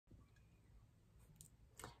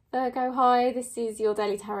Virgo, hi, this is your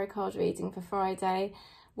daily tarot card reading for Friday.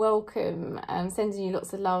 Welcome. Sending you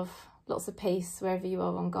lots of love, lots of peace wherever you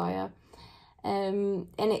are on Gaia. And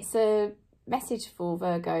it's a message for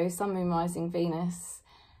Virgo, Sun, Moon, Rising, Venus.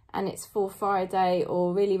 And it's for Friday,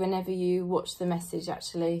 or really whenever you watch the message,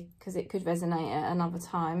 actually, because it could resonate at another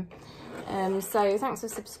time. So thanks for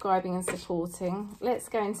subscribing and supporting. Let's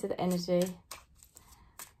go into the energy.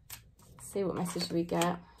 See what message we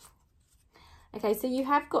get. Okay, so you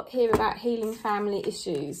have got here about healing family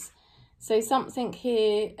issues. So something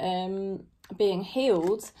here being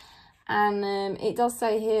healed. And it does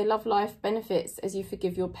say here, love life benefits as you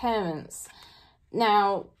forgive your parents.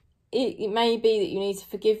 Now, it may be that you need to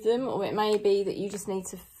forgive them, or it may be that you just need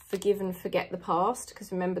to forgive and forget the past.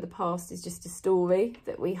 Because remember, the past is just a story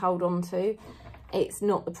that we hold on to. It's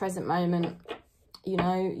not the present moment. You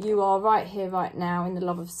know, you are right here, right now in the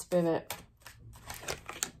love of spirit.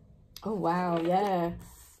 Oh, wow, yeah.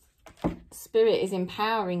 Spirit is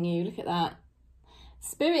empowering you. Look at that.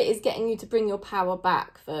 Spirit is getting you to bring your power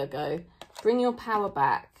back, Virgo. Bring your power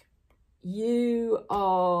back. You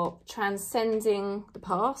are transcending the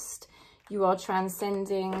past. You are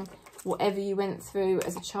transcending whatever you went through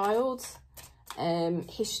as a child.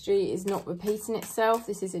 History is not repeating itself.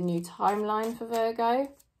 This is a new timeline for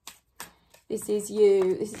Virgo. This is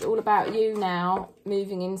you. This is all about you now,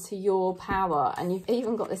 moving into your power. And you've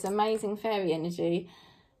even got this amazing fairy energy,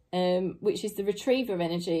 which is the retriever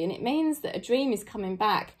energy. And it means that a dream is coming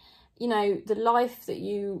back. You know, the life that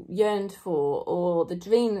you yearned for, or the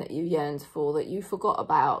dream that you yearned for, that you forgot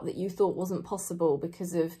about, that you thought wasn't possible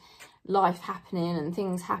because of life happening and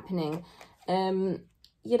things happening. You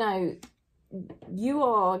know, you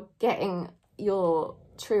are getting your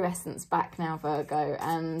true essence back now, Virgo,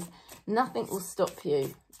 and nothing will stop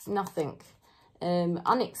you. Nothing.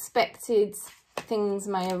 Unexpected things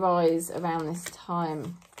may arise around this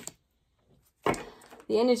time.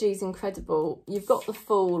 The energy is incredible. You've got the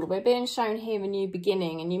Fool. We're being shown here a new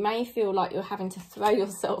beginning, and you may feel like you're having to throw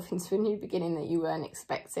yourself into a new beginning that you weren't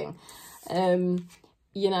expecting.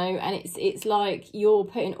 You know, and it's like you're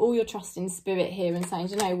putting all your trust in spirit here and saying,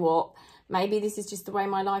 you know what, maybe this is just the way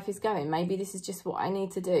my life is going. Maybe this is just what I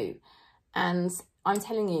need to do. And I'm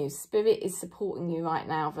telling you, spirit is supporting you right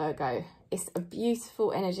now, Virgo. It's a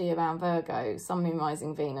beautiful energy around Virgo, Sun, Moon,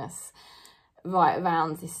 Rising, Venus, right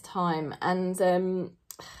around this time. And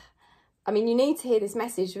I mean, you need to hear this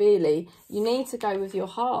message, really. You need to go with your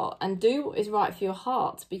heart and do what is right for your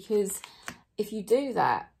heart, because if you do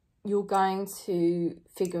that, you're going to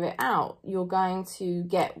figure it out. You're going to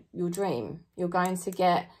get your dream. You're going to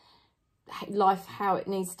get life how it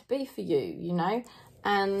needs to be for you, you know.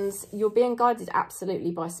 And you're being guided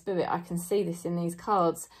absolutely by spirit. I can see this in these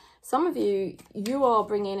cards. Some of you, you are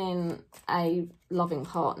bringing in a loving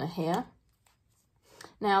partner here.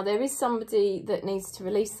 Now, there is somebody that needs to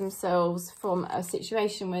release themselves from a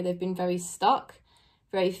situation where they've been very stuck,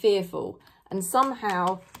 very fearful. And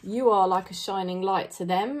somehow you are like a shining light to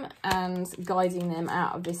them and guiding them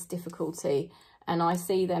out of this difficulty. And I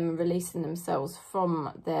see them releasing themselves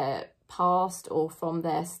from their past or from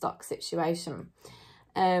their stuck situation.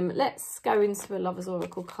 Let's go into a Lover's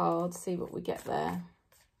Oracle card, see what we get there.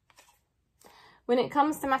 When it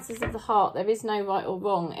comes to matters of the heart, there is no right or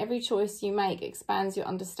wrong. Every choice you make expands your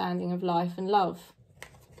understanding of life and love.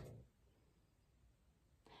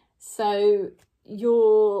 So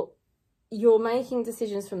you're making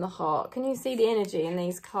decisions from the heart. Can you see the energy in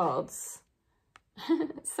these cards?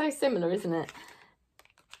 It's so similar, isn't it?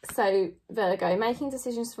 So Virgo, making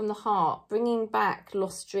decisions from the heart, bringing back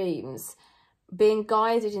lost dreams, being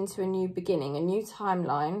guided into a new beginning, a new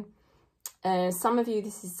timeline. Some of you,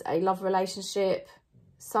 this is a love relationship.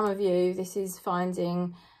 Some of you, this is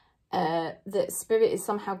finding that spirit is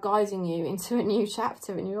somehow guiding you into a new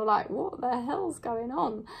chapter, and you're like, what the hell's going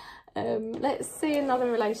on? Let's see another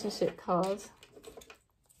relationship card.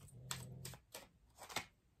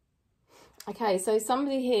 Okay, so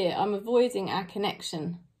somebody here, I'm avoiding our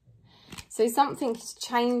connection. So something's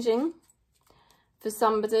changing for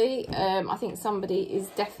somebody. I think somebody is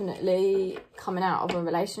definitely coming out of a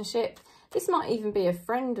relationship. This might even be a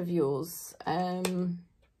friend of yours.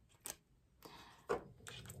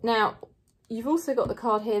 Now, you've also got the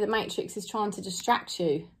card here, the Matrix is trying to distract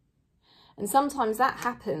you. And sometimes that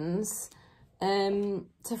happens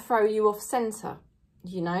to throw you off centre,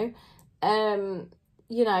 you know.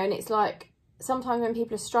 You know, and it's like sometimes when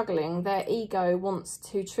people are struggling, their ego wants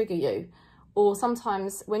to trigger you. Or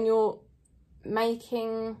sometimes when you're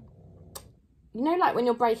making, you know, like when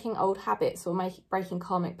you're breaking old habits or breaking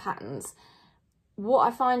karmic patterns, what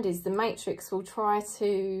I find is the Matrix will try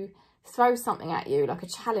to throw something at you, like a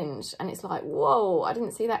challenge, and it's like, whoa, I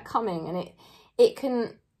didn't see that coming, and it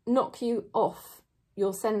can knock you off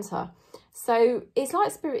your center. So it's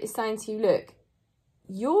like Spirit is saying to you, look,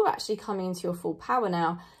 you're actually coming into your full power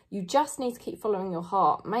now. You just need to keep following your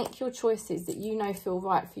heart. Make your choices that you know feel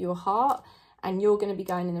right for your heart, and you're going to be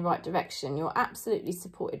going in the right direction. You're absolutely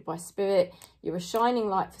supported by Spirit. You're a shining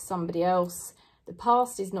light for somebody else. The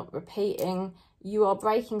past is not repeating. You are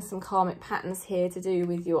breaking some karmic patterns here to do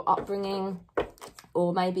with your upbringing,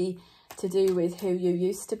 or maybe to do with who you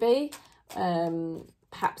used to be.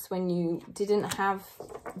 Perhaps when you didn't have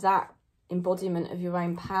that embodiment of your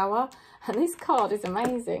own power. And this card is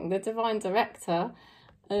amazing. The Divine Director.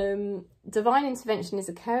 Divine intervention is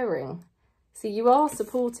occurring. So you are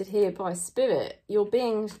supported here by Spirit. You're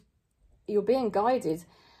being guided.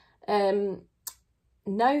 Know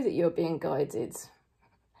that you're being guided.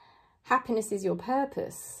 Happiness is your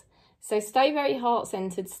purpose. So stay very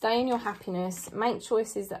heart-centered, stay in your happiness, make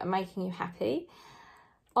choices that are making you happy.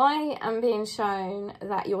 I am being shown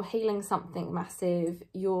that you're healing something massive.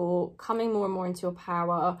 You're coming more and more into your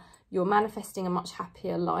power. You're manifesting a much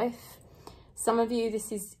happier life. Some of you,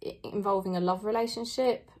 this is involving a love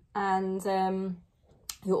relationship, and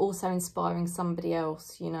you're also inspiring somebody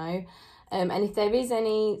else, you know. And if there is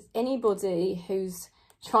anybody who's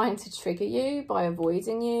trying to trigger you by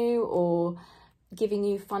avoiding you or giving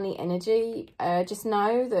you funny energy, just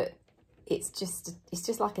know that it's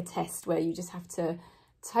just like a test where you just have to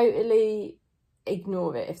totally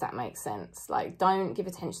ignore it, if that makes sense. Like, don't give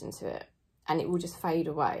attention to it and it will just fade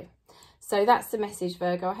away. So that's the message,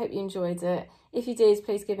 Virgo. I hope you enjoyed it. If you did,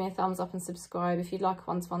 please give me a thumbs up and subscribe. If you'd like a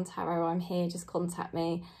one-to-one tarot, I'm here. Just contact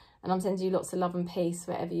me, and I'm sending you lots of love and peace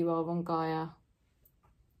wherever you are on Gaia.